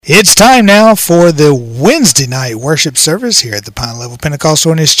It's time now for the Wednesday night worship service here at the Pine Level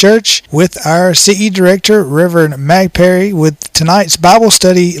Pentecostal Holiness Church with our CE Director, Reverend Mag Perry, with tonight's Bible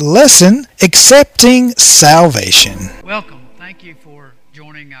study lesson, Accepting Salvation. Welcome. Thank you for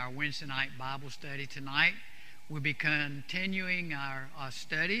joining our Wednesday night Bible study tonight. We'll be continuing our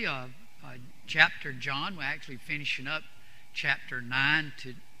study of chapter John. We're actually finishing up chapter 9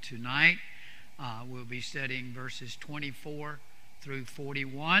 tonight. We'll be studying verses 24 through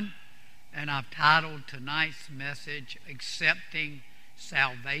 41, and I've titled tonight's message Accepting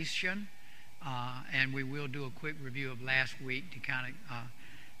Salvation, and we will do a quick review of last week to kind of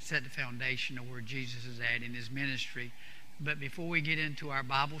set the foundation of where Jesus is at in his ministry. But before we get into our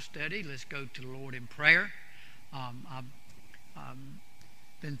Bible study, let's go to the Lord in prayer. I've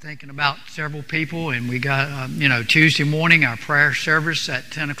been thinking about several people, and we got Tuesday morning our prayer service at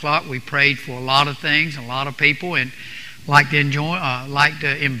 10 o'clock. We prayed for a lot of things, a lot of people, and like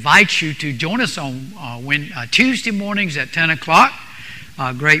to invite you to join us on Tuesday mornings at 10 o'clock.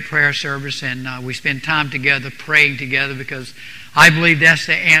 Great prayer service, and we spend time together praying together, because I believe that's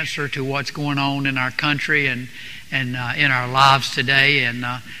the answer to what's going on in our country and in our lives today, and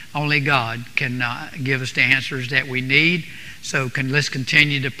only God can give us the answers that we need. So let's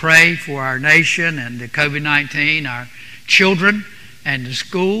continue to pray for our nation and the COVID-19, our children, and the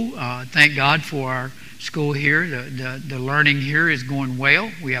school. Thank God for our school here. The learning here is going well.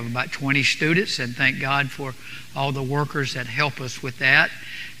 We have about 20 students, and thank God for all the workers that help us with that.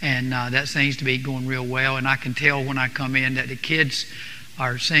 And that seems to be going real well. And I can tell when I come in that the kids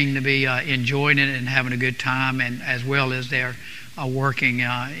seem to be enjoying it and having a good time, and as well as they're working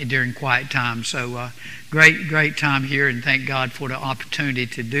during quiet time. So great time here, and thank God for the opportunity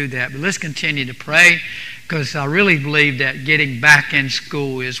to do that. But let's continue to pray, because I really believe that getting back in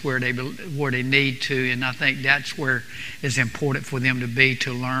school is where they need to, and I think that's where it's important for them to be,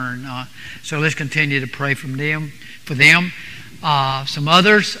 to learn. So let's continue to pray for them. Some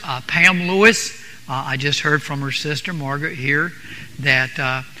others, Pam Lewis, I just heard from her sister Margaret here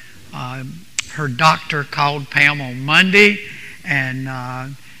that her doctor called Pam on Monday,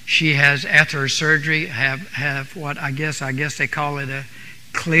 and she has, after her surgery, have what I guess they call it a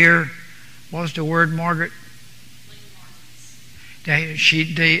clear. What was the word, Margaret?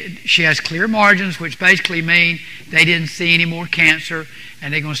 She has clear margins, which basically mean they didn't see any more cancer,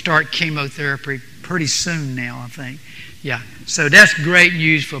 and they're going to start chemotherapy pretty soon now, I think. Yeah, so that's great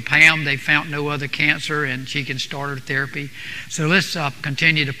news for Pam. They found no other cancer, and she can start her therapy. So let's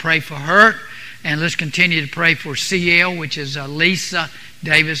continue to pray for her, and let's continue to pray for CL, which is Lisa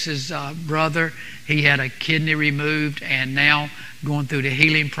Davis's brother. He had a kidney removed, and now going through the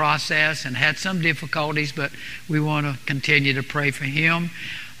healing process, and had some difficulties, but we want to continue to pray for him.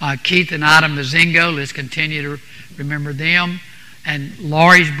 Keith and Ida Mazingo, let's continue to remember them. And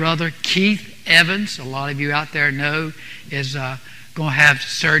Laurie's brother, Keith Evans, a lot of you out there know, is going to have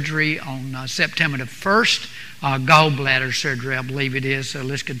surgery on September the 1st, gallbladder surgery, I believe it is. So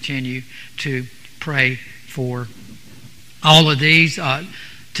let's continue to pray for all of these.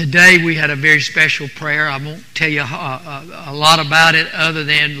 Today we had a very special prayer. I won't tell you a lot about it, other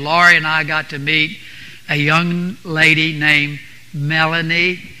than Laurie and I got to meet a young lady named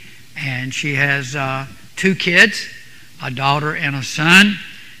Melanie, and she has 2 kids, a daughter and a son,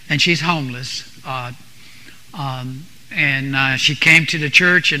 and she's homeless. And she came to the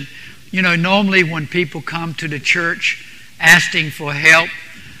church, and normally when people come to the church asking for help,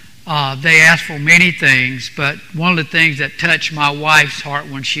 they ask for many things, but one of the things that touched my wife's heart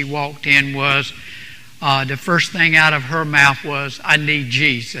when she walked in was the first thing out of her mouth was, "I need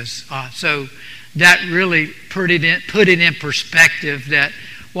Jesus." So that really put it in perspective that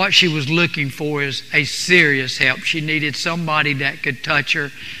what she was looking for is a serious help. She needed somebody that could touch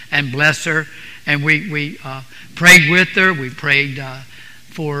her and bless her, and we prayed with her. We prayed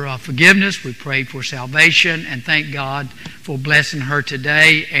for forgiveness. We prayed for salvation, and thank God for blessing her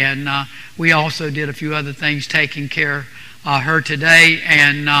today. And we also did a few other things taking care of her today.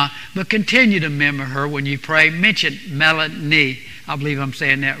 And but continue to remember her when you pray. Mention Melanie, I believe I'm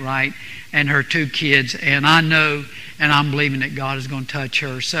saying that right, and her 2 kids. And I know, and I'm believing that God is going to touch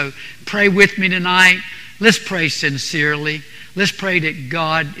her. So pray with me tonight. Let's pray sincerely. Let's pray that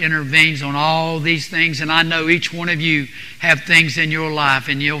God intervenes on all these things. And I know each one of you have things in your life,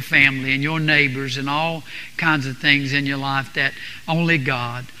 in your family, and your neighbors, and all kinds of things in your life that only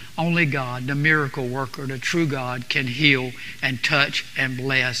God, the miracle worker, the true God, can heal and touch and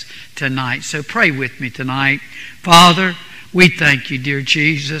bless tonight. So pray with me tonight. Father, we thank you, dear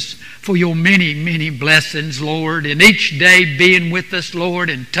Jesus, for your many, many blessings, Lord, and each day being with us, Lord,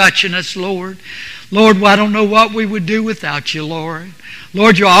 and touching us, Lord. Lord, well, I don't know what we would do without you, Lord.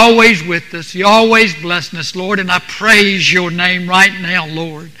 Lord, you're always with us. You're always blessing us, Lord, and I praise your name right now,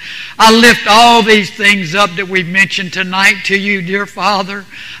 Lord. I lift all these things up that we've mentioned tonight to you, dear Father.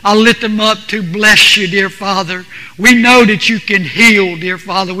 I lift them up to bless you, dear Father. We know that you can heal, dear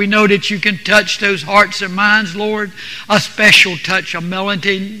Father. We know that you can touch those hearts and minds, Lord. A special touch of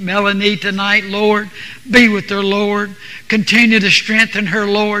Melanie tonight, Lord. Be with her, Lord. Continue to strengthen her,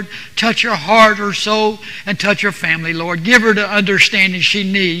 Lord. Touch her heart, her soul, and touch her family, Lord. Give her the understanding she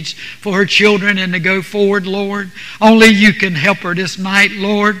needs for her children and to go forward, Lord. Only you can help her this night,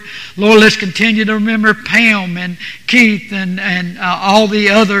 Lord. Lord, let's continue to remember Pam and Keith and all the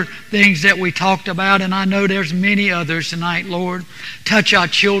other things that we talked about, and I know there's many others tonight, Lord. Touch our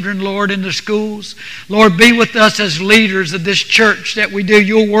children, Lord, in the schools. Lord, be with us as leaders of this church, that we do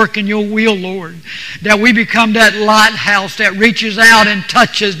your work and your will, Lord. That we become that lighthouse that reaches out and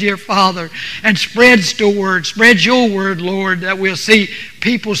touches, dear Father, and spreads the word, spreads your word, Lord, that we'll see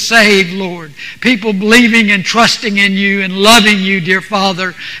people saved, Lord. People believing and trusting in you and loving you, dear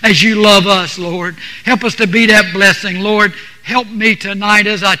Father, as you love us, Lord. Help us to be that blessing, Lord. Help me tonight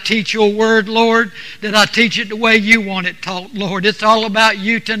as I teach your word, Lord, that I teach it the way you want it taught, Lord. It's all about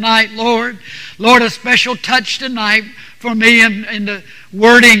you tonight, Lord. Lord, a special touch tonight for me in the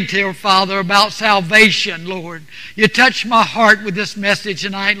wording, dear Father, about salvation, Lord. You touched my heart with this message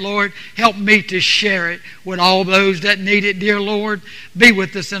tonight, Lord. Help me to share it with all those that need it, dear Lord. Be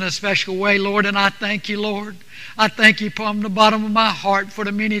with us in a special way, Lord, and I thank you, Lord. I thank you from the bottom of my heart for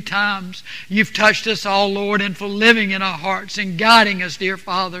the many times you've touched us all, Lord, and for living in our hearts and guiding us, dear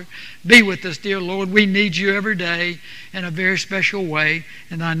Father. Be with us, dear Lord. We need you every day in a very special way.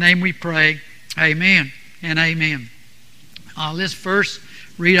 In thy name we pray. Amen and amen. Let's first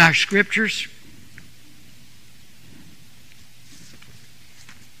read our scriptures.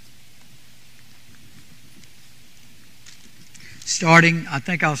 I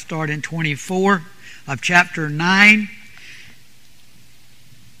think I'll start in 24 of chapter 9.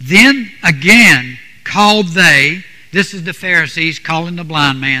 Then again called they, this is the Pharisees calling the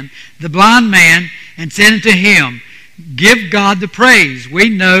blind man, and said unto him, give God the praise. We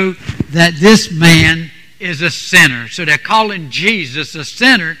know that this man is a sinner. So they're calling Jesus a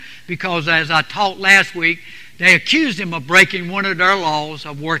sinner because, as I taught last week, they accused him of breaking one of their laws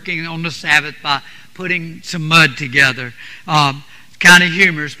of working on the Sabbath by putting some mud together. Kind of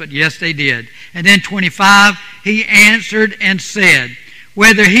humorous, but yes, they did. And then 25, he answered and said,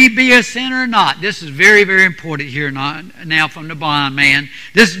 whether he be a sinner or not. This is very, very important here now from the blind man.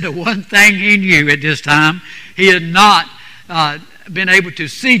 This is the one thing he knew at this time. He had not been able to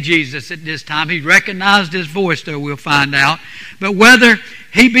see Jesus at this time. He recognized his voice, though, we'll find out. But whether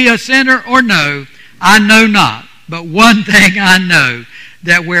he be a sinner or no, I know not. But one thing I know,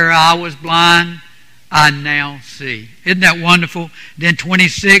 that where I was blind, I now see. Isn't that wonderful? Then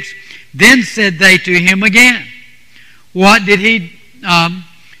 26, then said they to him again, what did he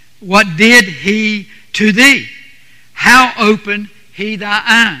to thee? How opened he thy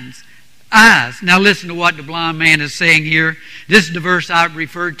eyes? Now listen to what the blind man is saying here. This is the verse I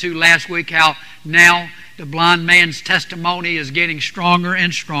referred to last week, how now the blind man's testimony is getting stronger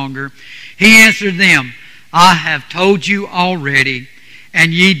and stronger. He answered them, I have told you already,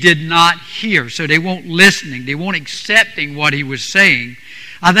 and ye did not hear. So they weren't listening. They weren't accepting what he was saying.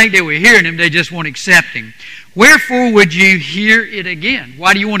 I think they were hearing him, they just weren't accepting. Wherefore would you hear it again?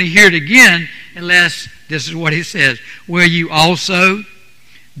 Why do you want to hear it again unless, this is what he says, will you also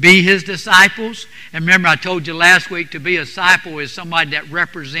be his disciples? And remember, I told you last week, to be a disciple is somebody that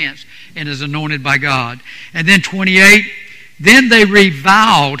represents and is anointed by God. And then 28, then they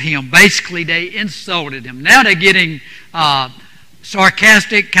reviled him. Basically, they insulted him. Now they're getting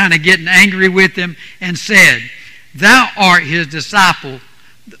sarcastic, kind of getting angry with him, and said, thou art his disciple.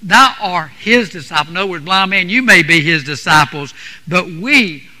 Thou art his disciple. In other words, blind man, you may be his disciples, but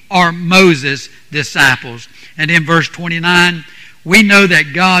we are Moses' disciples. And in verse 29, we know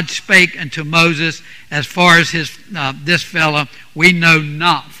that God spake unto Moses, as far as this fellow, we know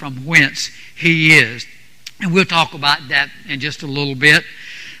not from whence he is. And we'll talk about that in just a little bit.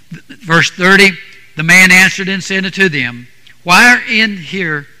 Verse 30, the man answered and said unto them, herein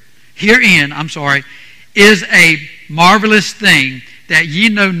is a marvelous thing, that ye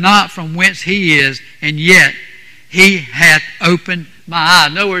know not from whence he is, and yet he hath opened my eye.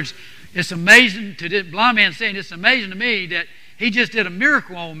 In other words, it's amazing to this blind man saying, it's amazing to me that he just did a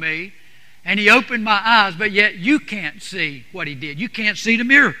miracle on me, and he opened my eyes, but yet you can't see what he did. You can't see the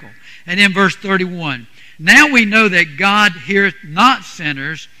miracle. And in verse 31, now we know that God heareth not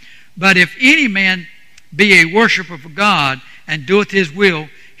sinners, but if any man be a worshiper of God, and doeth his will,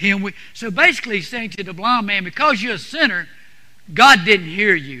 him we... So basically he's saying to the blind man, because you're a sinner, God didn't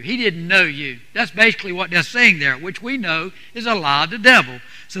hear you. He didn't know you. That's basically what they're saying there, which we know is a lie of the devil.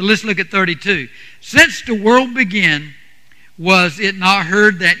 So let's look at 32. Since the world began, was it not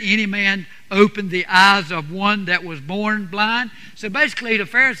heard that any man opened the eyes of one that was born blind? So basically the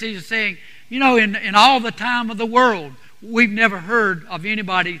Pharisees are saying, in all the time of the world, we've never heard of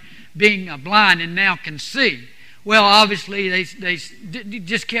anybody being blind and now can see. Well, obviously they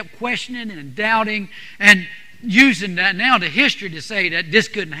just kept questioning and doubting and using that now the history to say that this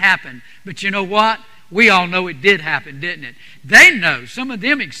couldn't happen. But you know what? We all know it did happen, didn't it? They know. Some of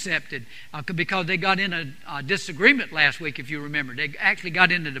them accepted because they got in a disagreement last week, if you remember. They actually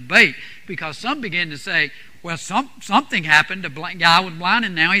got in a debate because some began to say, well, something happened. The guy was blind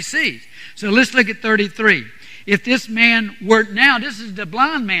and now he sees. So let's look at 33. If this man were, now this is the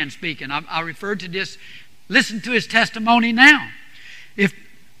blind man speaking. I referred to this. Listen to his testimony now. If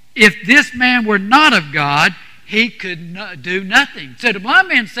this man were not of God, he could do nothing. So the blind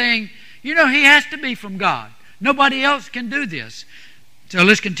man's saying, he has to be from God. Nobody else can do this. So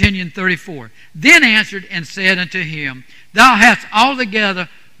let's continue in 34. Then answered and said unto him, Thou hast altogether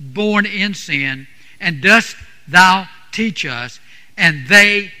born in sin, and dost thou teach us? And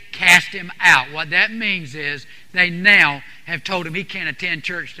they cast him out. What that means is they now have told him he can't attend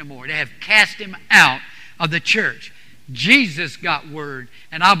church no more. They have cast him out of the church. Jesus got word,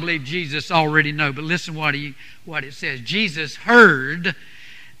 and I believe Jesus already know. But listen what it says. Jesus heard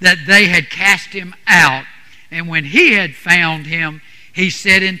that they had cast him out, and when he had found him, he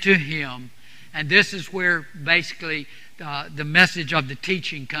said unto him, and this is where basically the message of the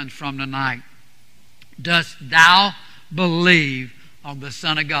teaching comes from tonight. Dost thou believe on the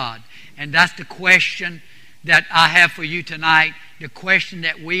Son of God? And that's the question that I have for you tonight, the question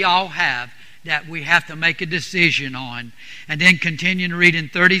that we all have, that we have to make a decision on. And then continuing to read in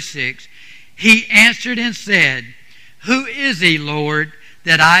 36, he answered and said, Who is he, Lord,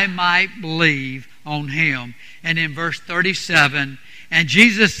 that I might believe on him? And in verse 37, and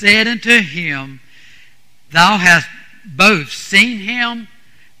Jesus said unto him, Thou hast both seen him,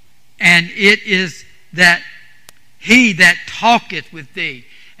 and it is that he that talketh with thee.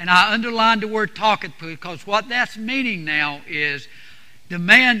 And I underlined the word talketh because what that's meaning now is the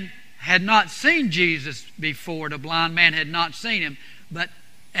man had not seen Jesus before. The blind man had not seen him. But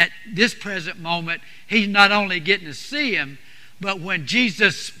at this present moment, he's not only getting to see him, but when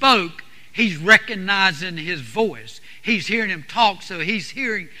Jesus spoke, he's recognizing his voice. He's hearing him talk, so he's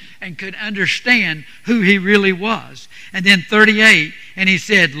hearing and could understand who he really was. And then 38, and he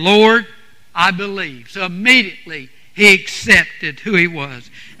said, Lord, I believe. So immediately he accepted who he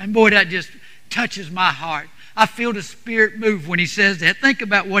was. And boy, that just touches my heart. I feel the Spirit move when he says that. Think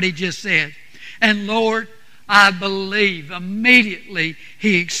about what he just said. And Lord, I believe. Immediately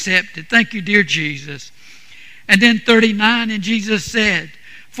he accepted. Thank you, dear Jesus. And then 39, and Jesus said,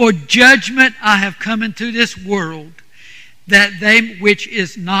 For judgment I have come into this world, that they which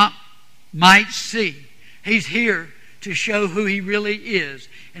is not might see. He's here to show who he really is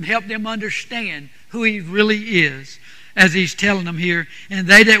and help them understand who he really is, as he's telling them here. And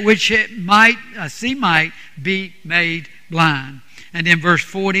they that which might see might be made blind. And then verse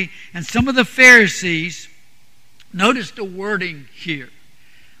 40, and some of the Pharisees, notice the wording here.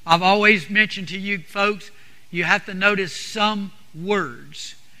 I've always mentioned to you folks, you have to notice some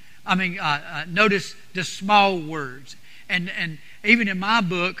words. Notice the small words. And even in my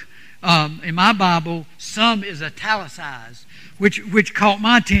book, in my Bible, some is italicized, which caught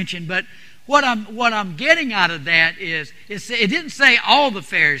my attention. But what I'm getting out of that is, it didn't say all the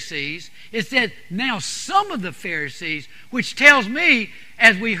Pharisees. It said now some of the Pharisees, which tells me,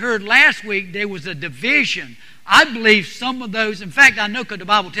 as we heard last week, there was a division. I believe some of those, in fact, I know because the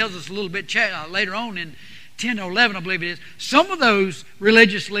Bible tells us a little bit later on in 10 or 11, I believe it is, some of those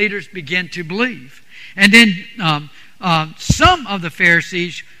religious leaders began to believe. And then some of the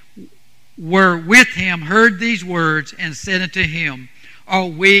Pharisees were with him, heard these words, and said unto him, Are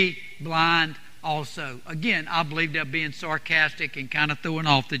we blind also? Again, I believe they're being sarcastic and kind of throwing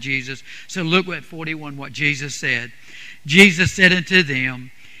off to Jesus. So look at 41, what Jesus said. Jesus said unto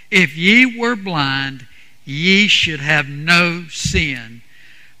them, If ye were blind, ye should have no sin.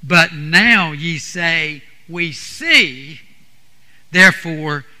 But now ye say, We see,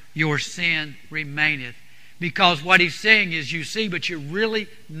 therefore your sin remaineth. Because what he's saying is you see, but you're really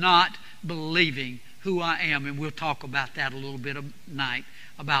not believing who I am. And we'll talk about that a little bit tonight,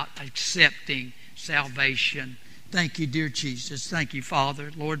 about accepting salvation. Thank you, dear Jesus. Thank you,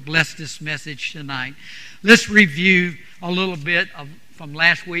 Father. Lord, bless this message tonight. Let's review a little bit from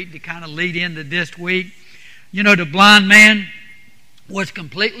last week to kind of lead into this week. The blind man, was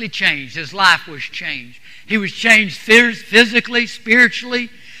completely changed. His life was changed. He was changed physically, spiritually.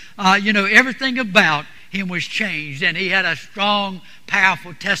 Everything about him was changed. And he had a strong,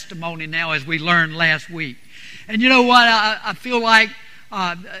 powerful testimony now, as we learned last week. And you know what? I feel like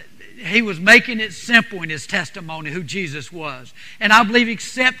he was making it simple in his testimony who Jesus was. And I believe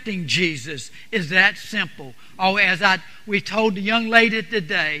accepting Jesus is that simple. Oh, as we told the young lady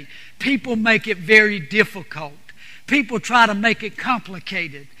today, people make it very difficult. People try to make it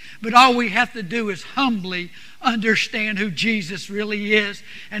complicated. But all we have to do is humbly understand who Jesus really is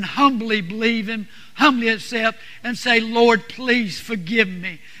and humbly believe Him, humbly accept and say, Lord, please forgive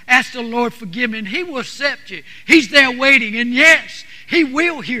me. Ask the Lord forgive me and He will accept you. He's there waiting, and yes, He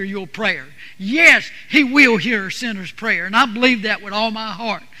will hear your prayer. Yes, He will hear a sinner's prayer, and I believe that with all my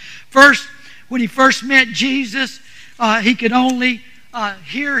heart. First, when he first met Jesus, he could only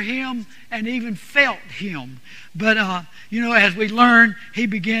hear Him and even felt Him. But, as we learn, he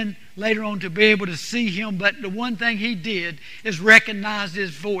began later on to be able to see Him. But the one thing he did is recognize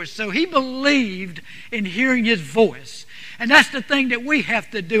His voice. So he believed in hearing His voice. And that's the thing that we have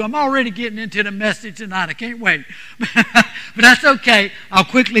to do. I'm already getting into the message tonight. I can't wait. But that's okay. I'll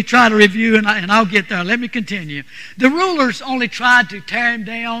quickly try to review and I'll get there. Let me continue. The rulers only tried to tear Him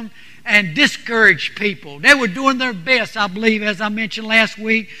down and discourage people. They were doing their best, I believe, as I mentioned last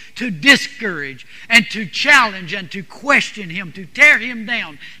week, to discourage and to challenge and to question Him, to tear Him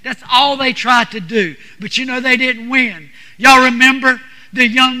down. That's all they tried to do. But they didn't win. Y'all remember? The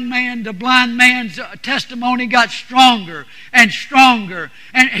young man, the blind man's testimony got stronger and stronger.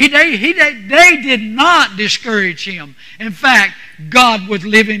 And they did not discourage him. In fact, God was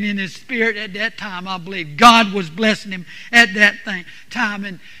living in his spirit at that time, I believe. God was blessing him at that time.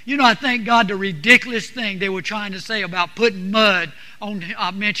 And, I thank God the ridiculous thing they were trying to say about putting mud on,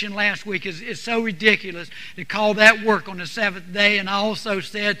 I mentioned last week, is so ridiculous to call that work on the seventh day. And I also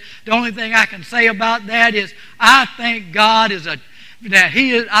said the only thing I can say about that is I thank God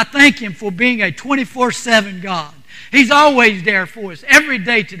I thank Him for being a 24/7 God. He's always there for us, every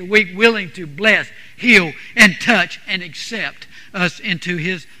day to the week, willing to bless, heal, and touch, and accept us into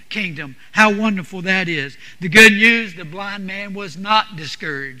His kingdom. How wonderful that is. The good news, the blind man was not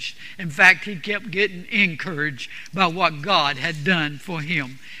discouraged. In fact, he kept getting encouraged by what God had done for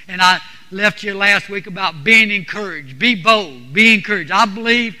him. And I left you last week about being encouraged. Be bold. Be encouraged. I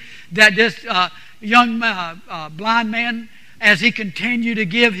believe that this young blind man, as he continued to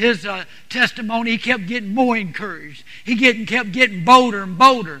give his testimony, he kept getting more encouraged. He kept getting bolder and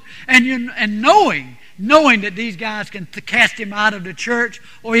bolder. And knowing that these guys can cast him out of the church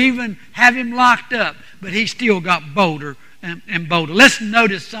or even have him locked up, but he still got bolder and bolder. Let's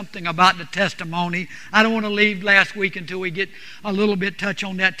notice something about the testimony. I don't want to leave last week until we get a little bit touch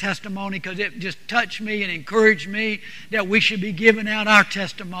on that testimony, because it just touched me and encouraged me that we should be giving out our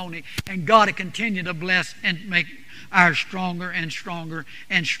testimony, and God will continue to bless and make ours stronger and stronger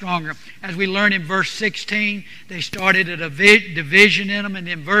and stronger. As we learn in verse 16, they started a division in them, and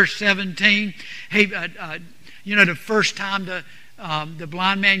in verse 17, the first time the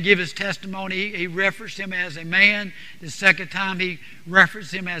blind man gave his testimony, he referenced him as a man. The second time he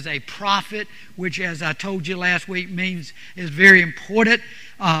referenced him as a prophet, which, as I told you last week, is very important.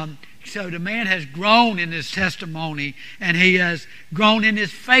 So the man has grown in his testimony, and he has grown in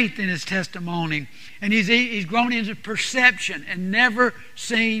his faith in his testimony. And he's grown in his perception and never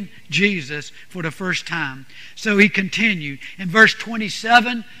seen Jesus for the first time. So he continued. In verse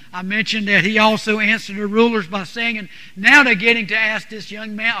 27, I mentioned that he also answered the rulers by saying, and now they're getting to ask this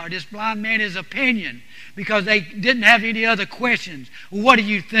young man or this blind man his opinion, because they didn't have any other questions. What do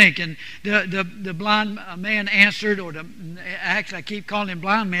you think? And the blind man answered, actually I keep calling him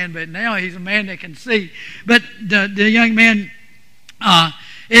blind man, but now he's a man that can see. But the young man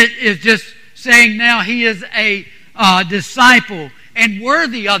is just saying now he is a disciple and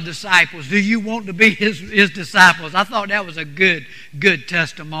worthy of disciples. Do you want to be his disciples? I thought that was a good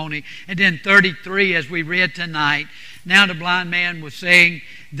testimony. And then 33, as we read tonight, now the blind man was saying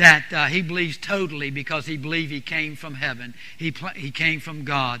that he believes totally, because he believed he came from heaven. He came from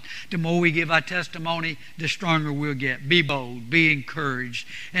God. The more we give our testimony, the stronger we'll get. Be bold. Be encouraged.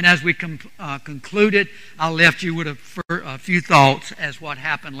 And as we concluded, I left you with a few thoughts as what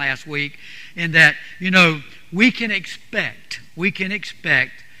happened last week, in that, we can expect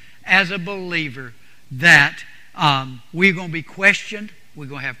as a believer that we're going to be questioned. We're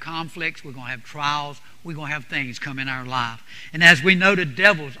going to have conflicts. We're going to have trials. we're going to have things come in our life. And as we know, the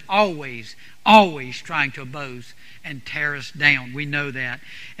devil's always trying to oppose and tear us down. We know that.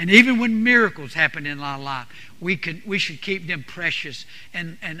 And even when miracles happen in our life, we should keep them precious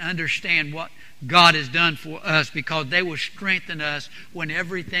and understand what God has done for us, because they will strengthen us when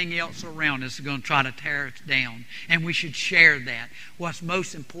everything else around us is going to try to tear us down. And we should share that. What's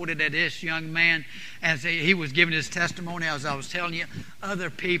most important to this young man, as he was giving his testimony, as I was telling you,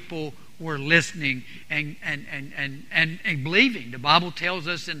 other people were listening and believing. The Bible tells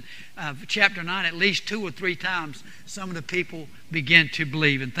us in chapter 9 at least 2 or 3 times some of the people began to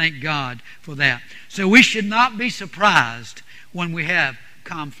believe, and thank God for that. So we should not be surprised when we have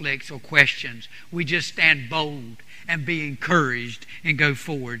conflicts or questions. We just stand bold and be encouraged and go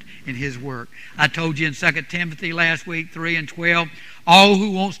forward in His work. I told you in 2 Timothy last week, 3:12, all who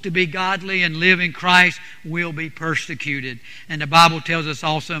wants to be godly and live in Christ will be persecuted. And the Bible tells us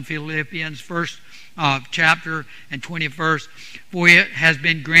also in Philippians 1st chapter and 20th verse, for it has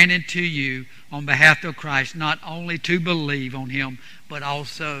been granted to you on behalf of Christ not only to believe on Him, but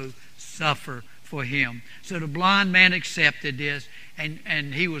also suffer for Him. So the blind man accepted this,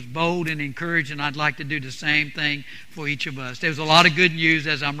 and he was bold and encouraged, and I'd like to do the same thing for each of us. There's a lot of good news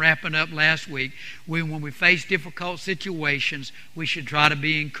as I'm wrapping up last week. When we face difficult situations, we should try to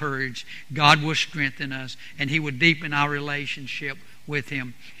be encouraged. God will strengthen us, and He will deepen our relationship with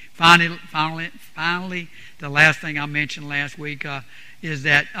Him. Finally, the last thing I mentioned last week is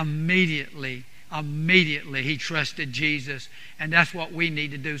that immediately he trusted Jesus. And that's what we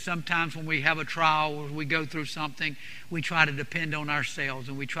need to do. Sometimes when we have a trial or we go through something, we try to depend on ourselves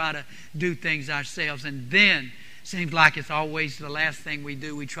and we try to do things ourselves. And then, seems like it's always the last thing we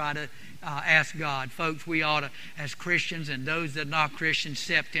do, we try to ask God. Folks, we ought to, as Christians and those that are not Christians,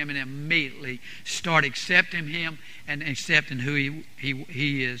 accept Him and immediately start accepting Him and accepting who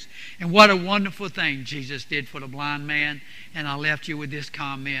He is. And what a wonderful thing Jesus did for the blind man. And I left you with this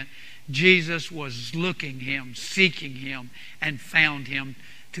comment. Jesus was looking Him, seeking Him, and found Him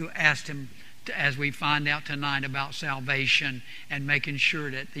to ask Him, as we find out tonight, about salvation and making sure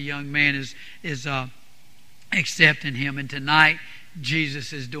that the young man is accepting Him. And tonight,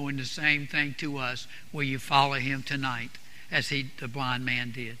 Jesus is doing the same thing to us. Will you follow Him tonight as the blind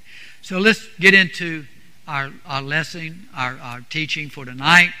man did? So let's get into our lesson, our teaching for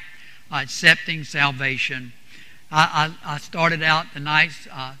tonight, accepting salvation. I started out tonight's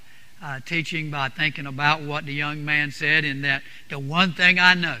teaching by thinking about what the young man said, in that the one thing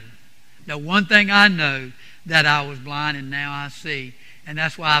I know that I was blind and now I see. And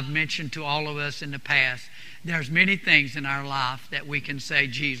that's why I've mentioned to all of us in the past, there's many things in our life that we can say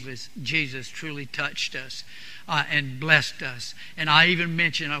Jesus truly touched us and blessed us. And I even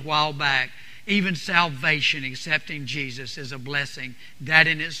mentioned a while back, even salvation, accepting Jesus, is a blessing. That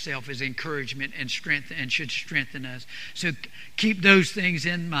in itself is encouragement and strength and should strengthen us. So keep those things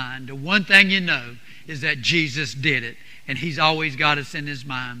in mind. The one thing you know is that Jesus did it, and He's always got us in His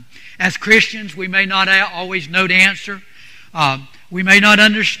mind. As Christians, we may not always know the answer. We may not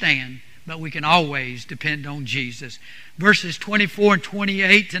understand, but we can always depend on Jesus. Verses 24 and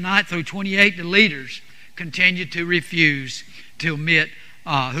 28 tonight through 28, the leaders continued to refuse to admit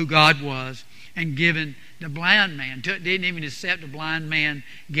who God was, and given the blind man, didn't even accept the blind man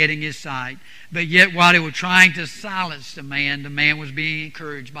getting his sight. But yet while they were trying to silence the man was being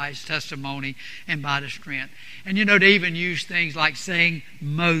encouraged by his testimony and by the strength. And you know, they even use things like saying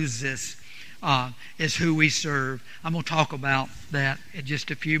Moses is who we serve. I'm going to talk about that in just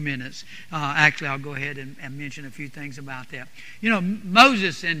a few minutes. Actually, I'll go ahead and mention a few things about that. You know,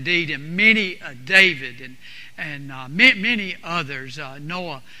 Moses indeed, and many David and many others,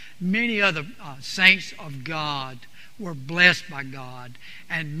 Noah, many other saints of God were blessed by God,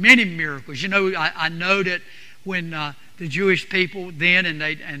 and many miracles. You know, I know that when the Jewish people then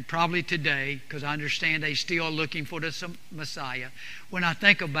and probably today, because I understand they still are looking for the Messiah. When I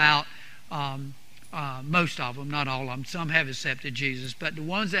think about most of them, not all of them, some have accepted Jesus, but the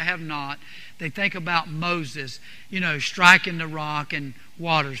ones that have not, they think about Moses, you know, striking the rock and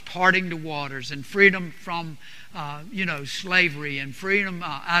waters, parting the waters, and freedom from slavery and freedom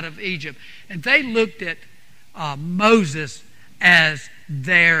out of Egypt. And they looked at Moses as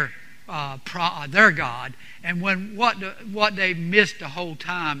their God. And what they missed the whole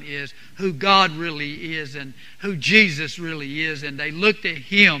time is who God really is and who Jesus really is. And they looked at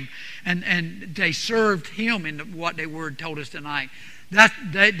Him and they served Him in what the Word told us tonight.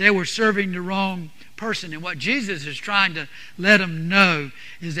 They were serving the wrong person. And what Jesus is trying to let them know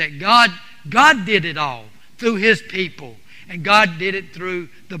is that God did it all through His people. And God did it through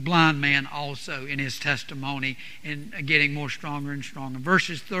the blind man also in his testimony and getting more stronger and stronger.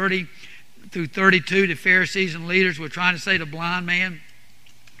 Verses 30 through 32, the Pharisees and leaders were trying to say to the blind man,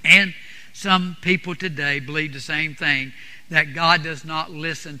 and some people today believe the same thing, that God does not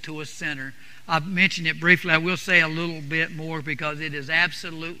listen to a sinner. I've mentioned it briefly. I will say a little bit more because it is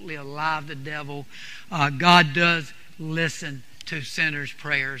absolutely a lie of the devil. God does listen to sinners'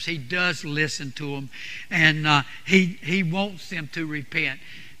 prayers. He does listen to them, and He wants them to repent.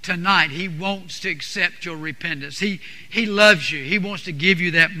 Tonight, He wants to accept your repentance. He loves you. He wants to give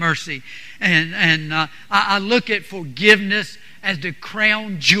you that mercy. And I look at forgiveness as the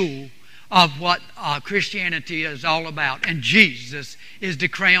crown jewel of what Christianity is all about. And Jesus is the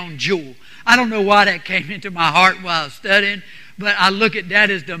crown jewel. I don't know why that came into my heart while I was studying, but I look at that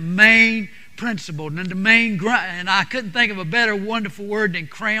as the main principle and the main and I couldn't think of a better wonderful word than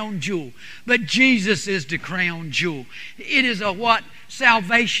crown jewel. But Jesus is the crown jewel. It is what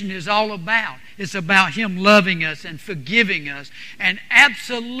salvation is all about. It's about Him loving us and forgiving us. And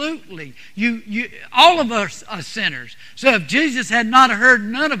absolutely, all of us are sinners. So if Jesus had not heard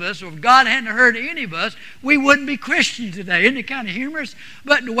none of us, or if God hadn't heard any of us, we wouldn't be Christians today. Isn't it kind of humorous?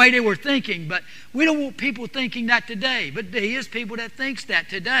 But the way they were thinking. But we don't want people thinking that today. But there is people that thinks that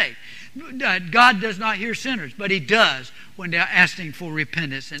today. God does not hear sinners, but He does when they're asking for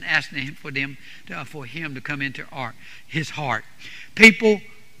repentance and asking for Him to come into His heart. People,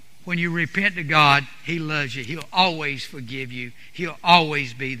 when you repent to God, He loves you. He'll always forgive you. He'll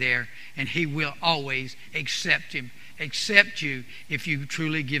always be there, and He will always accept you if you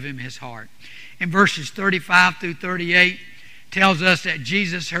truly give Him His heart. In verses 35 through 38, tells us that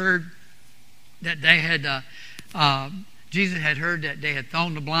Jesus heard that they had heard that they had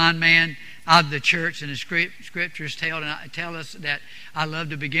thrown the blind man out of the church, and the scriptures tell us that, I love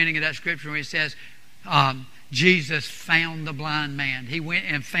the beginning of that scripture where it says, Jesus found the blind man. He went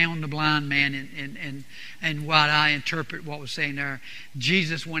and found the blind man, and what I interpret what was saying there,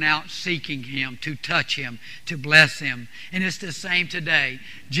 Jesus went out seeking him, to touch him, to bless him. And it's the same today.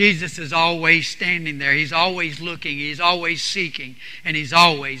 Jesus is always standing there. He's always looking. He's always seeking. And He's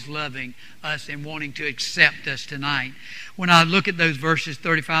always loving us and wanting to accept us tonight. When I look at those verses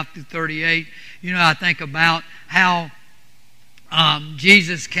 35 through 38, I think about how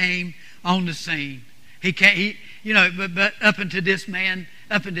Jesus came on the scene. But up until this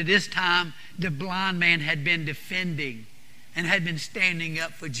time, the blind man had been defending and had been standing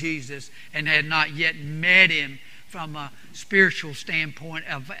up for Jesus and had not yet met Him from a spiritual standpoint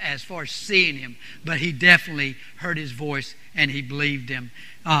as far as seeing Him. But he definitely heard His voice and he believed Him.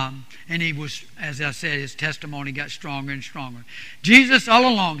 And he was, as I said, his testimony got stronger and stronger. Jesus all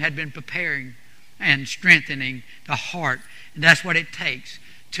along had been preparing and strengthening the heart. And that's what it takes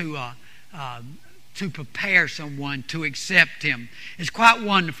to prepare someone to accept Him. It's quite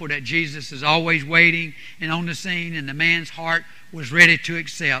wonderful that Jesus is always waiting and on the scene, and the man's heart was ready to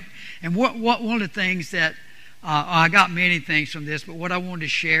accept. And one of the things that I got many things from this, but what I wanted to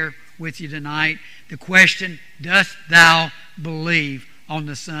share with you tonight, the question, dost thou believe on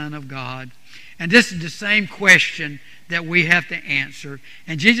the Son of God? And this is the same question that we have to answer.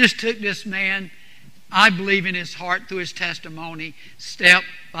 And Jesus took this man, I believe, in his heart through his testimony, step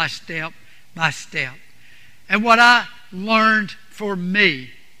by step by step. And what I learned for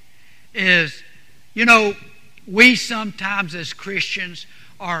me is, we sometimes as Christians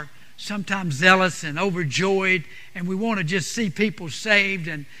are sometimes zealous and overjoyed, and we want to just see people saved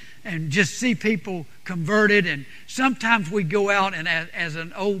and just see people converted. And sometimes we go out, and as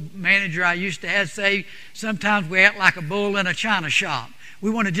an old manager I used to have say, sometimes we act like a bull in a china shop.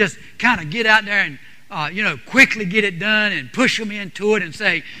 We want to just kind of get out there and quickly get it done and push them into it and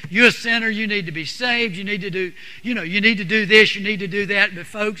say, you're a sinner, you need to be saved, you need to do this, you need to do that. But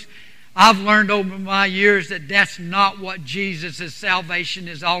folks, I've learned over my years that that's not what Jesus' salvation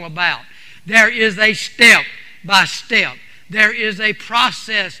is all about. There is a step by step. There is a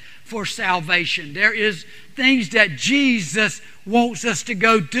process for salvation. There is things that Jesus wants us to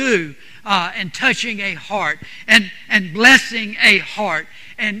go do, and touching a heart and blessing a heart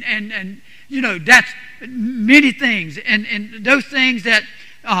and that's many things. And those things that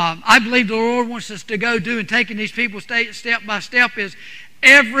I believe the Lord wants us to go do and taking these people step by step is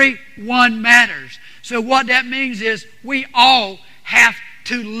everyone matters. So what that means is we all have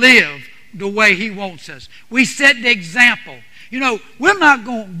to live the way He wants us. We set the example. We're not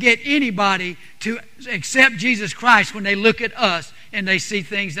going to get anybody to accept Jesus Christ when they look at us and they see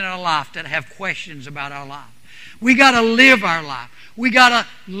things in our life that have questions about our life. We got to live our life. We got to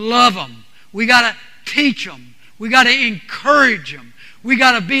love them. We got to teach them. We got to encourage them. We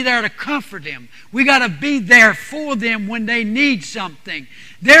got to be there to comfort them. We got to be there for them when they need something.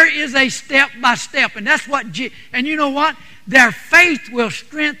 There is a step by step, and that's what. And you know what? Their faith will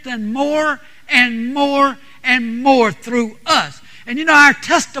strengthen more and more and more through us. And you know, our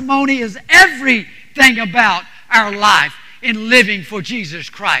testimony is everything about our life in living for Jesus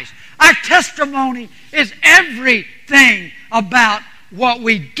Christ. Our testimony is everything about what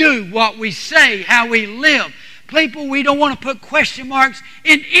we do, what we say, how we live. People, we don't want to put question marks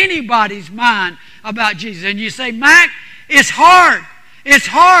in anybody's mind about Jesus. And you say, Mac, it's hard. It's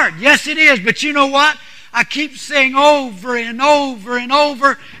hard. Yes, it is. But you know what? I keep saying over and over and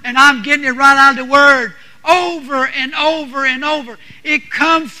over, and I'm getting it right out of the Word. Over and over and over. It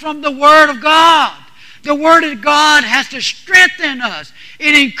comes from the Word of God. The Word of God has to strengthen us.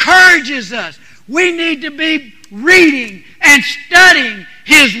 It encourages us. We need to be reading and studying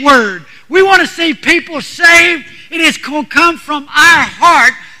His Word. We want to see people saved. It is going to come from our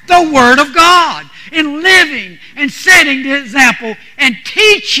heart, the Word of God, in living and setting the example and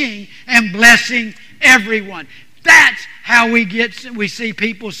teaching and blessing everyone. That's how we see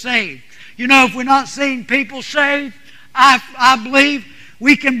people saved. You know, if we're not seeing people saved, I believe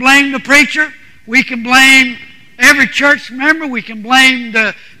we can blame the preacher. We can blame every church member. We can blame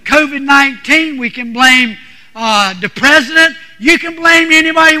the COVID-19. We can blame the president. You can blame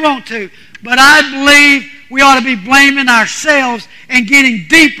anybody you want to. But I believe we ought to be blaming ourselves and getting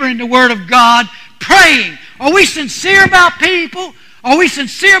deeper in the Word of God, praying. Are we sincere about people? Are we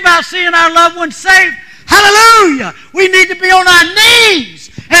sincere about seeing our loved ones saved? Hallelujah! We need to be on our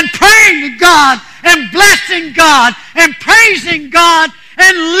knees and praying to God and blessing God and praising God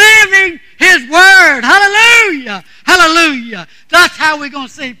and living His Word. Hallelujah! Hallelujah! That's how we're going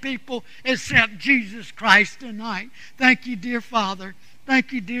to see people accept Jesus Christ tonight. Thank you, dear Father.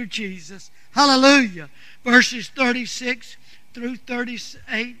 Thank you, dear Jesus. Hallelujah. Verses 36 through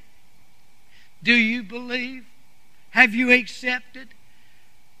 38. Do you believe? Have you accepted?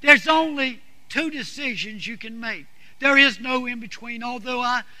 There's only two decisions you can make. There is no in between. Although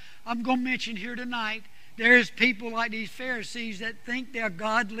I'm going to mention here tonight, there is people like these Pharisees that think they're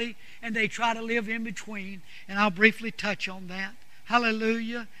godly and they try to live in between. And I'll briefly touch on that.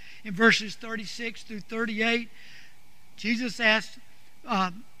 Hallelujah. In verses 36 through 38, Jesus asked,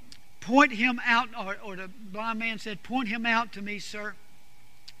 point him out, or the blind man said, point him out to me, sir,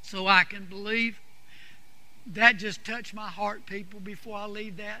 so I can believe. That just touched my heart, people, before I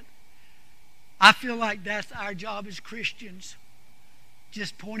leave that. I feel like that's our job as Christians.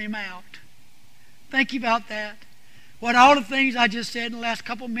 Just point him out. Think about that. What all the things I just said in the last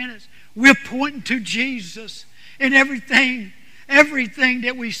couple of minutes, we're pointing to Jesus in everything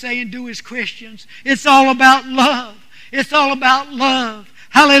that we say and do as Christians. It's all about love. It's all about love.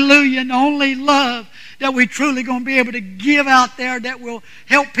 Hallelujah. And only love that we're truly going to be able to give out there that will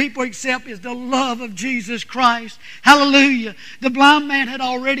help people accept is the love of Jesus Christ. Hallelujah. The blind man had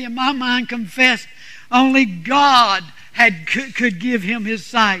already, in my mind, confessed only God could give him his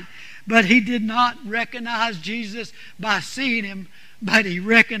sight. But he did not recognize Jesus by seeing him, but he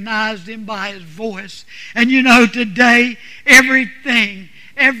recognized him by his voice. And you know, today, everything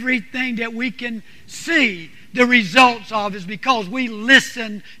that we can see the results of is because we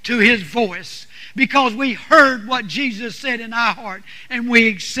listen to His voice, because we heard what Jesus said in our heart and we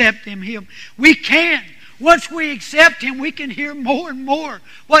accept Him. We can. Once we accept Him, we can hear more and more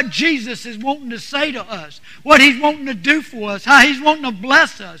what Jesus is wanting to say to us, what He's wanting to do for us, how He's wanting to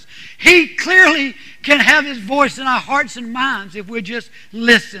bless us. He clearly can have His voice in our hearts and minds if we just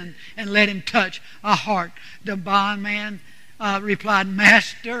listen and let Him touch our heart. The blind man replied,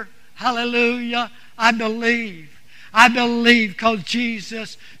 Master, hallelujah, I believe. I believe because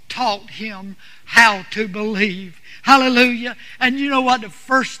Jesus taught him how to believe. Hallelujah. And you know what the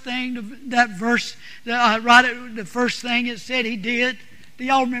first thing, that verse, the first thing it said he did? Do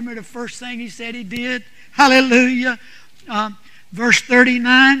y'all remember the first thing he said he did? Hallelujah. Verse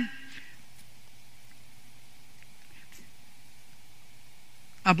 39.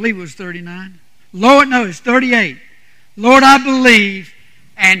 I believe it was 39. Lord, no, it's 38. Lord, I believe.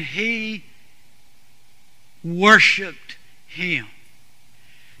 And he worshipped Him.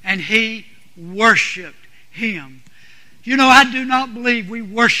 And he worshipped Him. You know, I do not believe we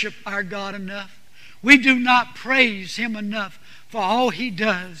worship our God enough. We do not praise Him enough for all He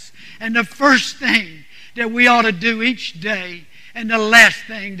does. And the first thing that we ought to do each day, and the last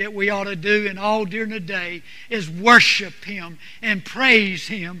thing that we ought to do and all during the day, is worship Him and praise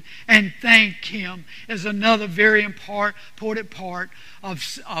Him and thank Him, is another very important part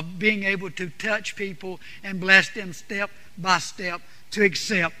of being able to touch people and bless them step by step to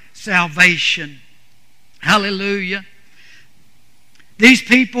accept salvation. Hallelujah. These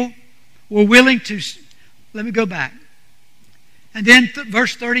people were willing to... Let me go back. And then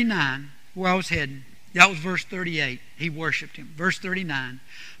verse 39, where I was heading. That was verse 38. He worshiped him. Verse 39.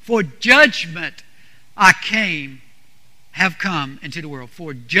 For judgment I have come into the world.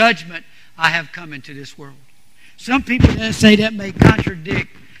 For judgment I have come into this world. Some people say that may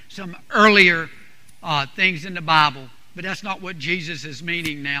contradict some earlier things in the Bible, but that's not what Jesus is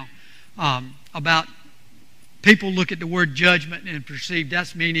meaning now. About people look at the word judgment and perceive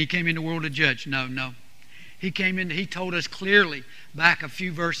that's meaning he came in the world to judge. No. He told us clearly back a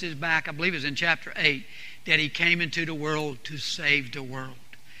few verses back, I believe it was in chapter 8, that he came into the world to save the world.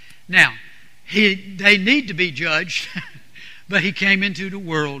 Now, they need to be judged, but he came into the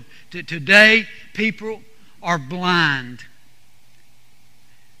world. Today, people are blind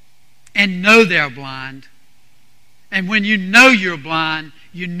and know they're blind. And when you know you're blind,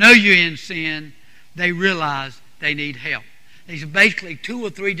 you know you're in sin, they realize they need help. These are basically 2 or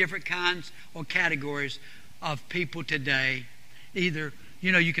 3 different kinds or categories of people today. Either,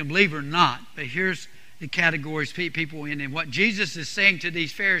 you can believe or not, but here's the categories people in. And what Jesus is saying to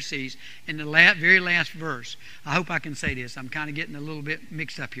these Pharisees in the very last verse, I hope I can say this. I'm kind of getting a little bit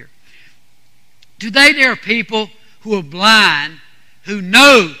mixed up here. Today there are people who are blind, who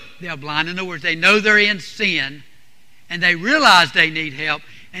know they're blind. In other words, they know they're in sin, and they realize they need help.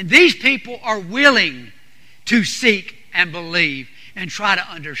 And these people are willing to seek and believe and try to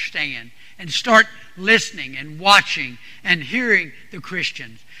understand and start listening and watching and hearing the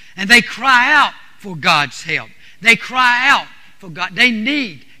Christians. And they cry out for God's help. They cry out for God. They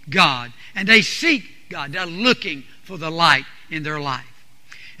need God. And they seek God. They're looking for the light in their life.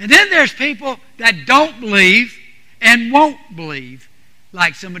 And then there's people that don't believe and won't believe,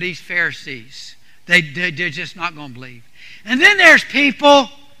 like some of these Pharisees. They're just not going to believe. And then there's people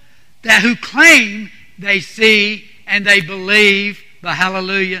who claim they see and they believe, but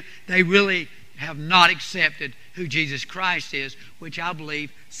hallelujah, they really have not accepted who Jesus Christ is, which I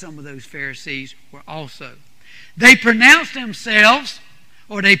believe some of those Pharisees were also. They pronounce themselves,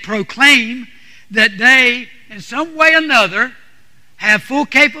 or they proclaim that they, in some way or another, have full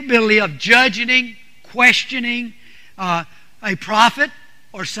capability of judging, questioning a prophet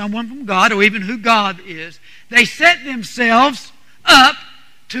or someone from God, or even who God is. They set themselves up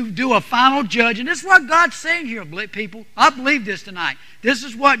to do a final judge. And this is what God's saying here, people. I believe this tonight. This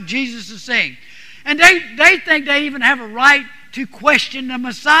is what Jesus is saying. And they think they even have a right to question the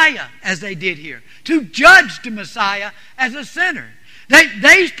Messiah, as they did here, to judge the Messiah as a sinner.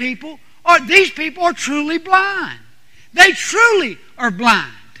 These people are truly blind. They truly are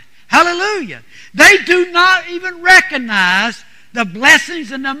blind. Hallelujah. They do not even recognize the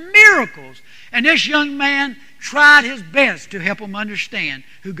blessings and the miracles. And this young man tried his best to help them understand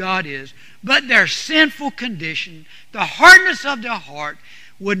who God is. But their sinful condition, the hardness of their heart,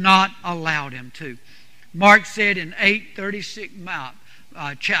 would not allow them to. Mark said in 8:36,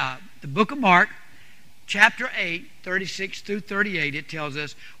 the book of Mark, chapter 8, 36 through 38, it tells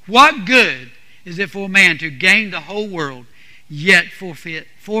us, what good is it for a man to gain the whole world, yet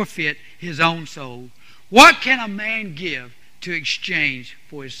forfeit his own soul? What can a man give to exchange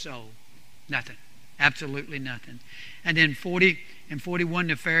for his soul? Nothing. Absolutely nothing. And then 40 and 41,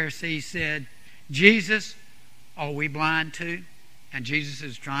 the Pharisees said, Jesus, are we blind too? And Jesus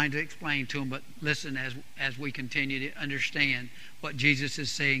is trying to explain to them, but listen as we continue to understand what Jesus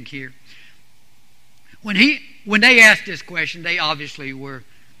is saying here. When they asked this question, they obviously were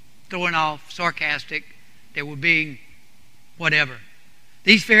throwing off, sarcastic. They were being whatever.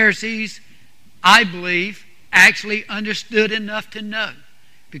 These Pharisees, I believe, actually understood enough to know,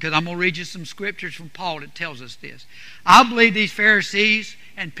 because I'm going to read you some scriptures from Paul that tells us this. I believe these Pharisees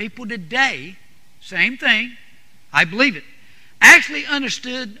and people today, same thing, I believe it, actually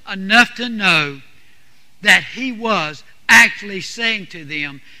understood enough to know that he was actually saying to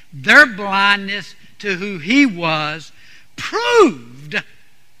them their blindness to who he was proved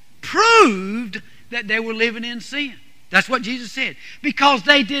that they were living in sin. That's what Jesus said. Because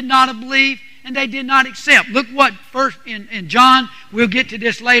they did not believe and they did not accept. Look what first in John, we'll get to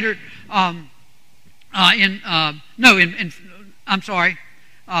this later. What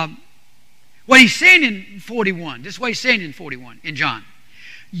he's saying in 41. This is what he's saying in 41 in John.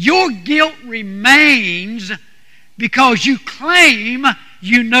 Your guilt remains because you claim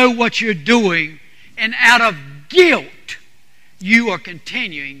you know what you're doing, and out of guilt you are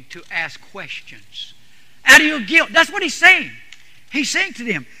continuing to ask questions. Out of your guilt. That's what he's saying. He's saying to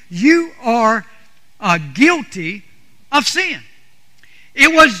them, you are guilty of sin.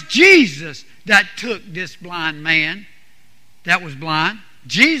 It was Jesus that took this blind man that was blind.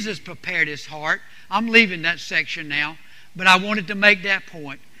 Jesus prepared his heart. I'm leaving that section now. but I wanted to make that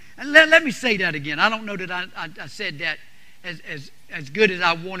point. And let me say that again. I don't know that I said that as good as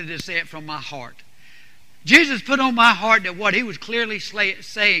I wanted to say it from my heart. Jesus put on my heart that what he was clearly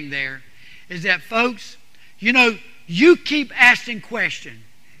saying there is that, folks, you keep asking questions.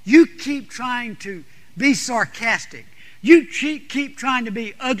 You keep trying to be sarcastic. You keep trying to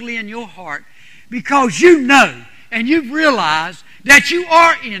be ugly in your heart because you know and you've realized that you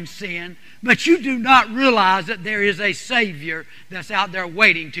are in sin, but you do not realize that there is a Savior that's out there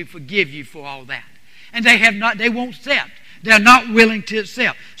waiting to forgive you for all that. And they won't accept. They're not willing to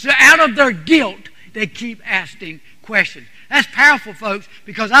accept. So out of their guilt, they keep asking questions. That's powerful, folks,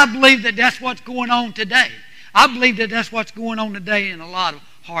 because I believe that that's what's going on today. I believe that that's what's going on today in a lot of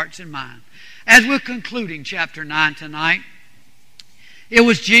hearts and minds. As we're concluding chapter 9 tonight, it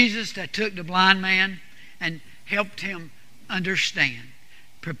was Jesus that took the blind man and helped him understand,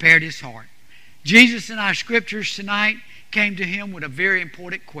 prepared his heart. Jesus in our scriptures tonight came to him with a very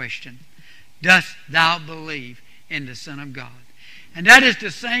important question. Dost thou believe in the Son of God? And that is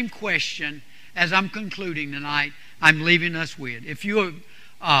the same question as I'm concluding tonight, I'm leaving us with. If you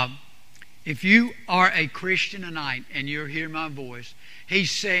are a Christian tonight and you're hearing my voice,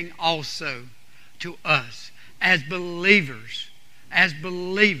 he's saying also to us as believers,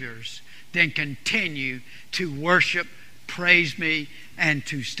 then continue to worship, praise me, and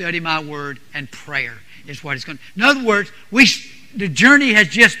to study my word, and prayer is what it's going to. In other words, the journey has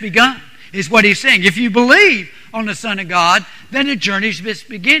just begun, is what he's saying. If you believe on the Son of God, then the journey is just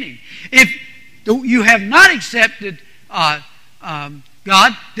beginning. If you have not accepted God,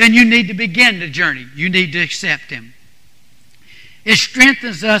 then you need to begin the journey. You need to accept him. It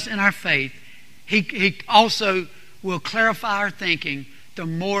strengthens us in our faith. He also will clarify our thinking the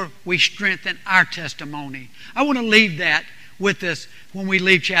more we strengthen our testimony. I want to leave that with us when we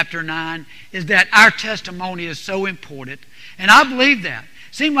leave chapter 9, is that our testimony is so important. And I believe that.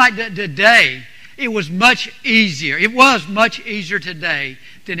 It seemed like that today it was much easier. It was much easier today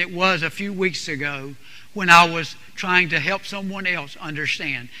than it was a few weeks ago when I was trying to help someone else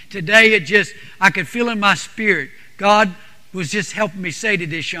understand. Today I could feel in my spirit, God was just helping me say to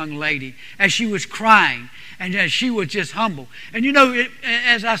this young lady as she was crying and as she was just humble. And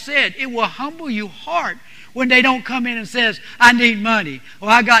as I said, it will humble your heart when they don't come in and says, I need money, or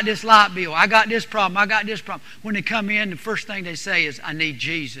I got this light bill, I got this problem. When they come in, the first thing they say is, I need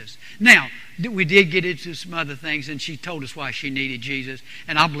Jesus. Now, we did get into some other things, and she told us why she needed Jesus,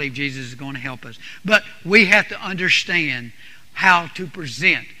 and I believe Jesus is going to help us. But we have to understand how to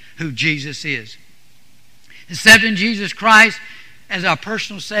present who Jesus is. Accepting Jesus Christ as our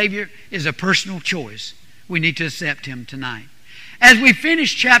personal Savior is a personal choice. We need to accept him tonight. As we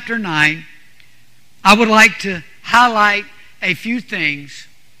finish chapter 9, I would like to highlight a few things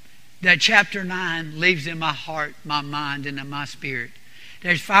that chapter 9 leaves in my heart, my mind, and in my spirit.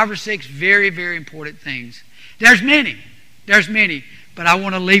 There's 5 or 6 very, very important things. There's many, but I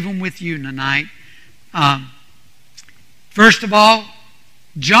want to leave them with you tonight. First of all,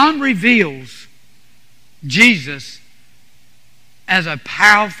 John reveals Jesus as a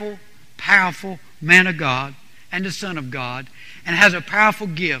powerful, powerful man of God and the Son of God, and has a powerful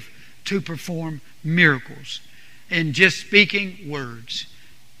gift to perform miracles in just speaking words.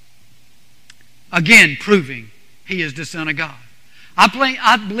 Again, proving he is the Son of God. I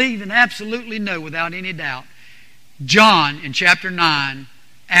believe and absolutely know without any doubt, John in chapter 9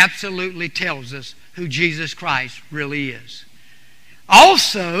 absolutely tells us who Jesus Christ really is.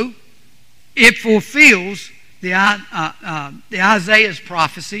 Also, it fulfills the Isaiah's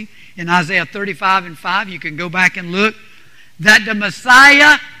prophecy in Isaiah 35:5. You can go back and look, that the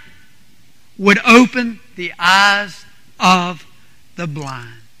Messiah would open the eyes of the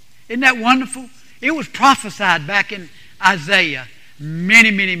blind. Isn't that wonderful? It was prophesied back in Isaiah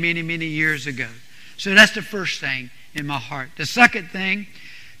many years ago. So that's the first thing in my heart. The second thing,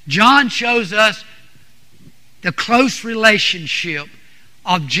 John shows us the close relationship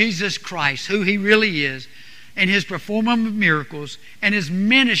of Jesus Christ, who he really is, and his performance of miracles and his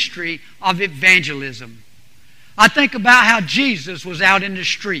ministry of evangelism. I think about how Jesus was out in the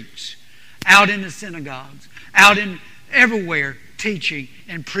streets, out in the synagogues, out in everywhere teaching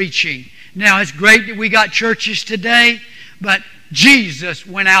and preaching. Now, it's great that we got churches today, but Jesus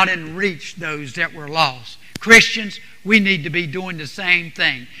went out and reached those that were lost. Christians, we need to be doing the same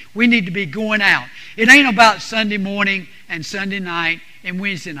thing. We need to be going out. It ain't about Sunday morning and Sunday night and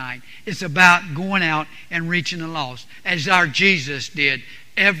Wednesday night. It's about going out and reaching the lost, as our Jesus did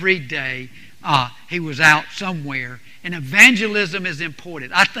every day. He was out somewhere. And evangelism is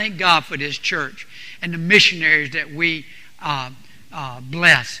important. I thank God for this church and the missionaries that we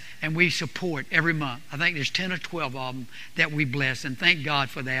bless and we support every month. I think there's 10 or 12 of them that we bless, and thank God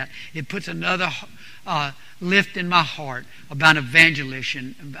for that. It puts another lift in my heart about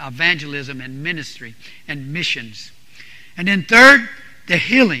evangelism and ministry and missions. And then third, the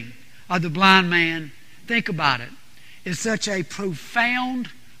healing of the blind man. Think about it. It's such a profound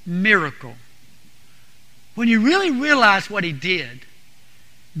miracle. When you really realize what he did,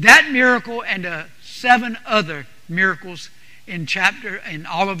 that miracle and the 7 other miracles in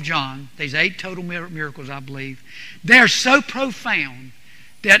all of John, there's 8 total miracles, I believe, they're so profound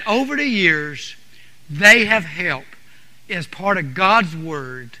that over the years they have helped as part of God's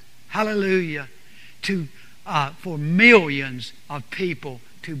Word, hallelujah, for millions of people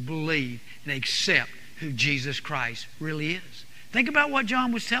to believe and accept who Jesus Christ really is. Think about what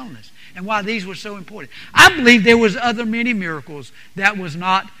John was telling us and why these were so important. I believe there was other many miracles that was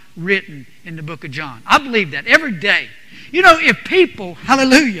not written in the book of John. I believe that every day. You know, if people,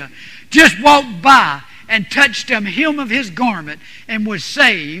 hallelujah, just walked by and touched the hem of his garment and was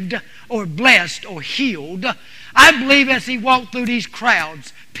saved or blessed or healed, I believe as he walked through these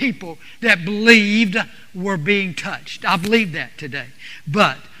crowds, people that believed were being touched. I believe that today.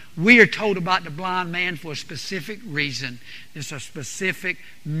 But we are told about the blind man for a specific reason. It's a specific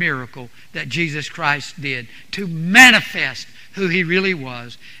miracle that Jesus Christ did to manifest who he really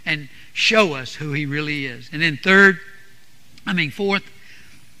was and show us who he really is. And then fourth,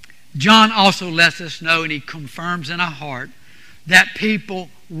 John also lets us know, and he confirms in our heart, that people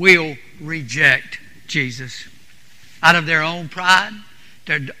will reject Jesus out of their own pride,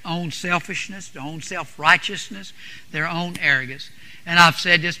 their own selfishness, their own self-righteousness, their own arrogance. And I've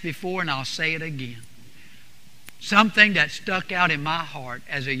said this before, and I'll say it again. Something that stuck out in my heart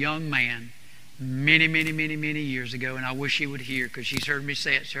as a young man many years ago, and I wish he would hear because she's heard me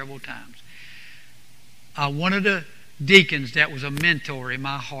say it several times. One of the deacons that was a mentor in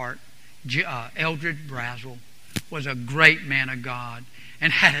my heart, Eldred Brazel, was a great man of God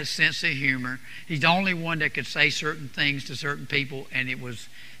and had a sense of humor. He's the only one that could say certain things to certain people, and it was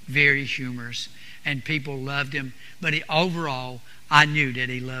very humorous, and people loved him. But overall, I knew that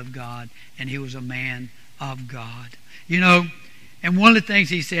he loved God, and he was a man of God. You know, and one of the things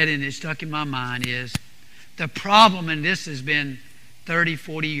he said, and it stuck in my mind, is the problem, and this has been 30,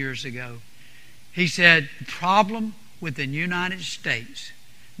 40 years ago. He said, the problem with the United States.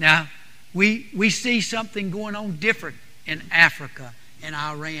 Now, we see something going on different in Africa and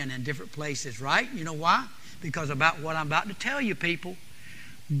Iran and different places, right? You know why? Because about what I'm about to tell you, people.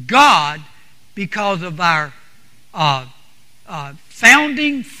 God, because of our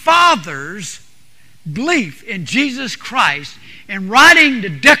founding fathers' belief in Jesus Christ and writing the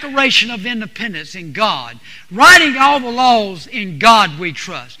Declaration of Independence in God, writing all the laws in God we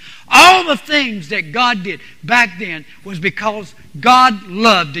trust, all the things that God did back then was because God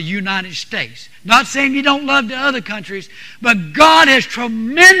loved the United States. Not saying you don't love the other countries, but God has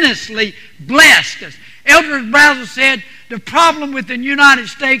tremendously blessed us. Eldred Brazel said, the problem with the United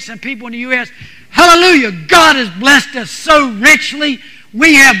States and people in the U.S., hallelujah, God has blessed us so richly.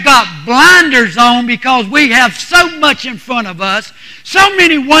 We have got blinders on because we have so much in front of us, so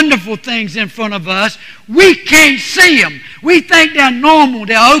many wonderful things in front of us, we can't see them. We think they're normal,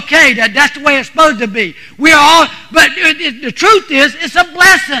 they're okay, that's the way it's supposed to be. But the truth is, it's a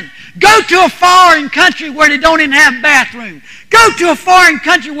blessing. Go to a foreign country where they don't even have bathrooms. Go to a foreign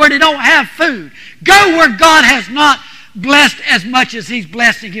country where they don't have food. Go where God has not blessed as much as He's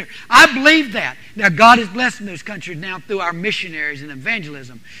blessing here. I believe that. Now, God is blessing those countries now through our missionaries and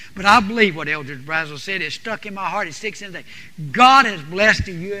evangelism. But I believe what Eldred Brazel said. It stuck in my heart. It sticks in there. God has blessed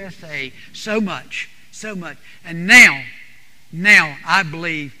the USA so much, so much. And now I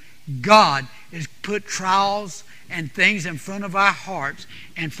believe God has put trials and things in front of our hearts,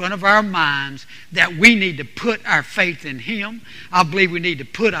 in front of our minds, that we need to put our faith in Him. I believe we need to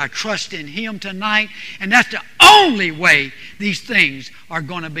put our trust in Him tonight. And that's the only way these things are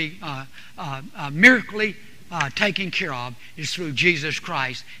going to be miraculously taken care of, is through Jesus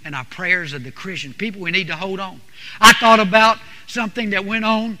Christ and our prayers of the Christian people. We need to hold on. I thought about something that went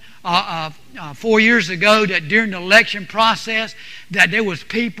on 4 years ago, that during the election process, that there was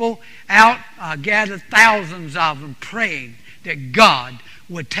people out, gathered thousands of them, praying that God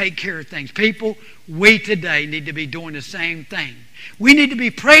would take care of things. People, we today need to be doing the same thing. We need to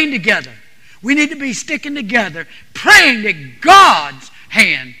be praying together. We need to be sticking together, praying that God's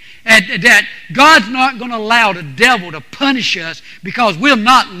hand, and that God's not going to allow the devil to punish us because we're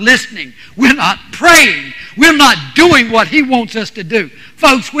not listening, we're not praying, we're not doing what He wants us to do.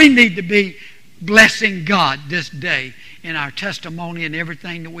 Folks, we need to be blessing God this day in our testimony and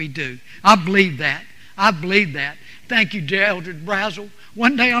everything that we do. I believe that. I believe that. Thank you, dear Elder Brazel.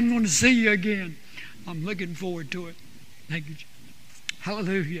 One day I'm going to see you again. I'm looking forward to it. Thank you.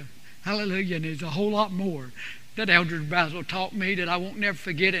 Hallelujah. Hallelujah. And there's a whole lot more that Elder Brazel taught me that I won't never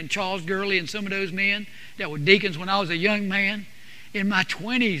forget. And Charles Gurley and some of those men that were deacons when I was a young man in my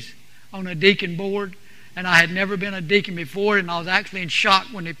 20s on a deacon board. And I had never been a deacon before, and I was actually in shock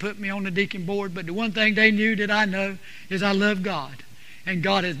when they put me on the deacon board. But the one thing they knew that I know is I love God. And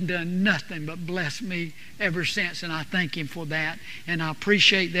God has done nothing but bless me ever since, and I thank Him for that. And I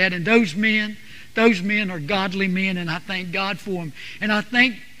appreciate that. And those men are godly men, and I thank God for them. And I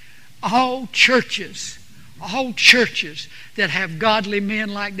thank all churches that have godly men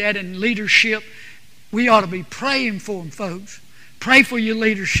like that in leadership. We ought to be praying for them, folks. Pray for your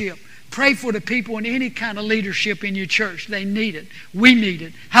leadership. Pray for the people in any kind of leadership in your church. They need it. We need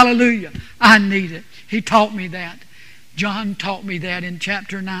it. Hallelujah. I need it. He taught me that. John taught me that in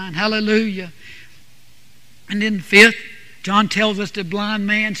chapter 9. Hallelujah. And then fifth, John tells us the blind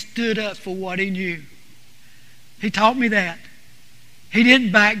man stood up for what he knew. He taught me that. He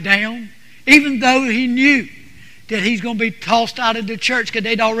didn't back down, even though he knew that he's going to be tossed out of the church because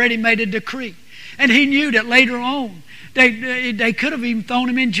they'd already made a decree. And he knew that later on, they could have even thrown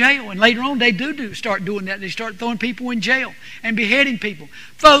him in jail. And later on, they start doing that. They start throwing people in jail and beheading people.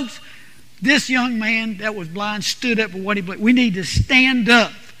 Folks, this young man that was blind stood up for what he believed. We need to stand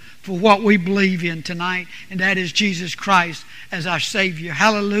up for what we believe in tonight, and that is Jesus Christ as our Savior.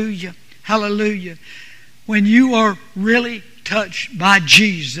 Hallelujah. Hallelujah. When you are really touched by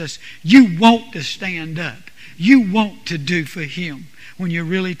Jesus, you want to stand up. You want to do for Him when you're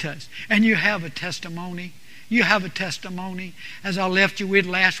really touched. And you have a testimony. You have a testimony. As I left you with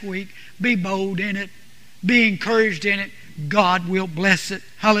last week, be bold in it. Be encouraged in it. God will bless it.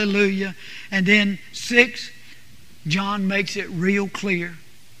 Hallelujah. And then 6, John makes it real clear.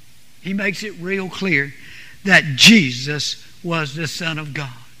 He makes it real clear that Jesus was the Son of God.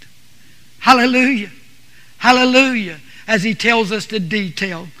 Hallelujah. Hallelujah. As he tells us the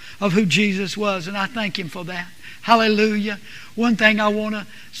detail of who Jesus was. And I thank Him for that. Hallelujah. One thing I want to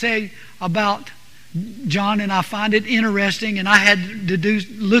say about John, and I find it interesting, and I had to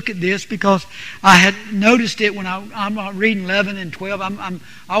look at this because I had noticed it when I'm reading 11 and 12. I'm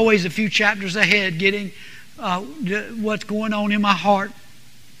always a few chapters ahead getting what's going on in my heart.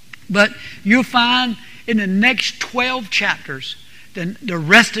 But you'll find in the next 12 chapters, the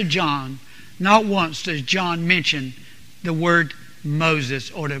rest of John, not once does John mention the word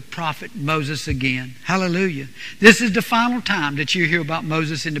Moses or the prophet Moses again. Hallelujah. This is the final time that you hear about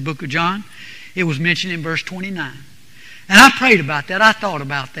Moses in the book of John. It was mentioned in verse 29. And I prayed about that. I thought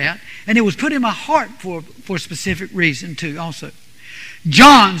about that. And it was put in my heart for a specific reason too also.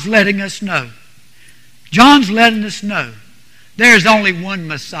 John's letting us know. John's letting us know there's only one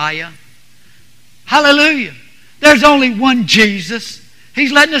Messiah. Hallelujah. There's only one Jesus.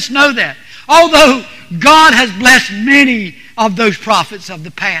 He's letting us know that. Although God has blessed many of those prophets of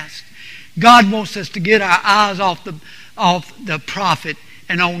the past, God wants us to get our eyes off the prophet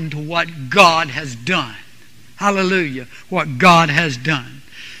and on to what God has done. Hallelujah. What God has done.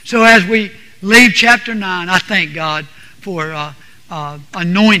 So as we leave chapter 9, I thank God for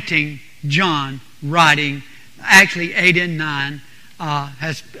anointing John writing. Actually, 8 and 9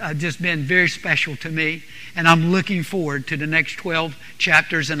 has just been very special to me. And I'm looking forward to the next 12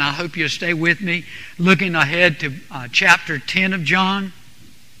 chapters. And I hope you'll stay with me. Looking ahead to chapter 10 of John.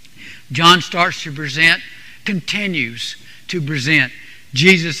 John continues to present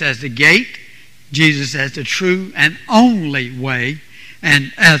Jesus as the gate, Jesus as the true and only way,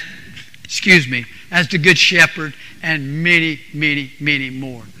 and as the good shepherd, and many, many, many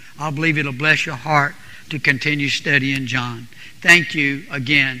more. I believe it'll bless your heart to continue studying John. Thank you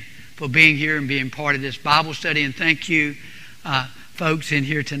again for being here and being part of this Bible study, and thank you folks in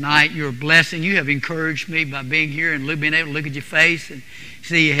here tonight. You're a blessing. You have encouraged me by being here and being able to look at your face and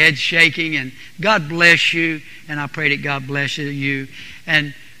see your head shaking, and God bless you, and I pray that God bless you.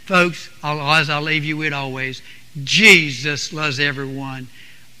 And folks, as I leave you with always, Jesus loves everyone.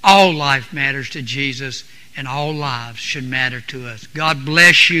 All life matters to Jesus, and all lives should matter to us. God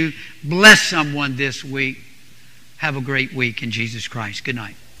bless you. Bless someone this week. Have a great week in Jesus Christ. Good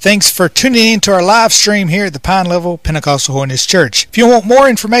night. Thanks for tuning in to our live stream here at the Pine Level Pentecostal Holiness Church. If you want more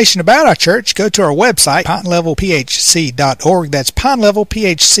information about our church, go to our website, pinelevelphc.org. That's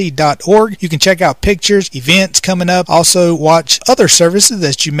pinelevelphc.org. You can check out pictures, events coming up, also watch other services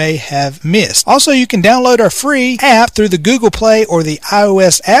that you may have missed. Also, you can download our free app through the Google Play or the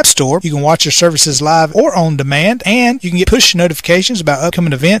iOS App Store. You can watch our services live or on demand, and you can get push notifications about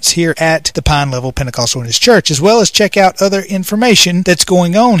upcoming events here at the Pine Level Pentecostal Holiness Church, as well as check out other information that's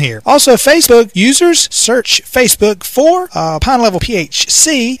going on on here. Also, Facebook users, search Facebook for Pine Level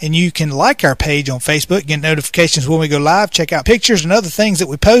PHC, and you can like our page on Facebook, get notifications when we go live, check out pictures and other things that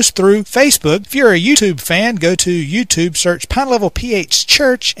we post through Facebook. If you're a YouTube fan, go to YouTube, search Pine Level PH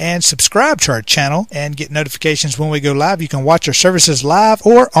Church, and subscribe to our channel and get notifications when we go live. You can watch our services live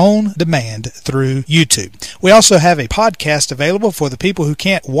or on demand through YouTube. We also have a podcast available for the people who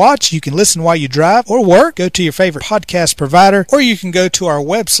can't watch. You can listen while you drive or work. Go to your favorite podcast provider, or you can go to our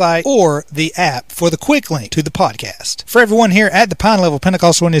website or the app for the quick link to the podcast. For everyone here at the Pine Level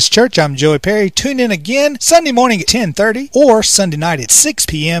Pentecostal Oneness Church, I'm Joey Perry. Tune in again Sunday morning at 10:30 or Sunday night at 6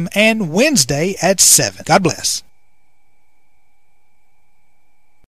 p.m. and Wednesday at 7. God bless.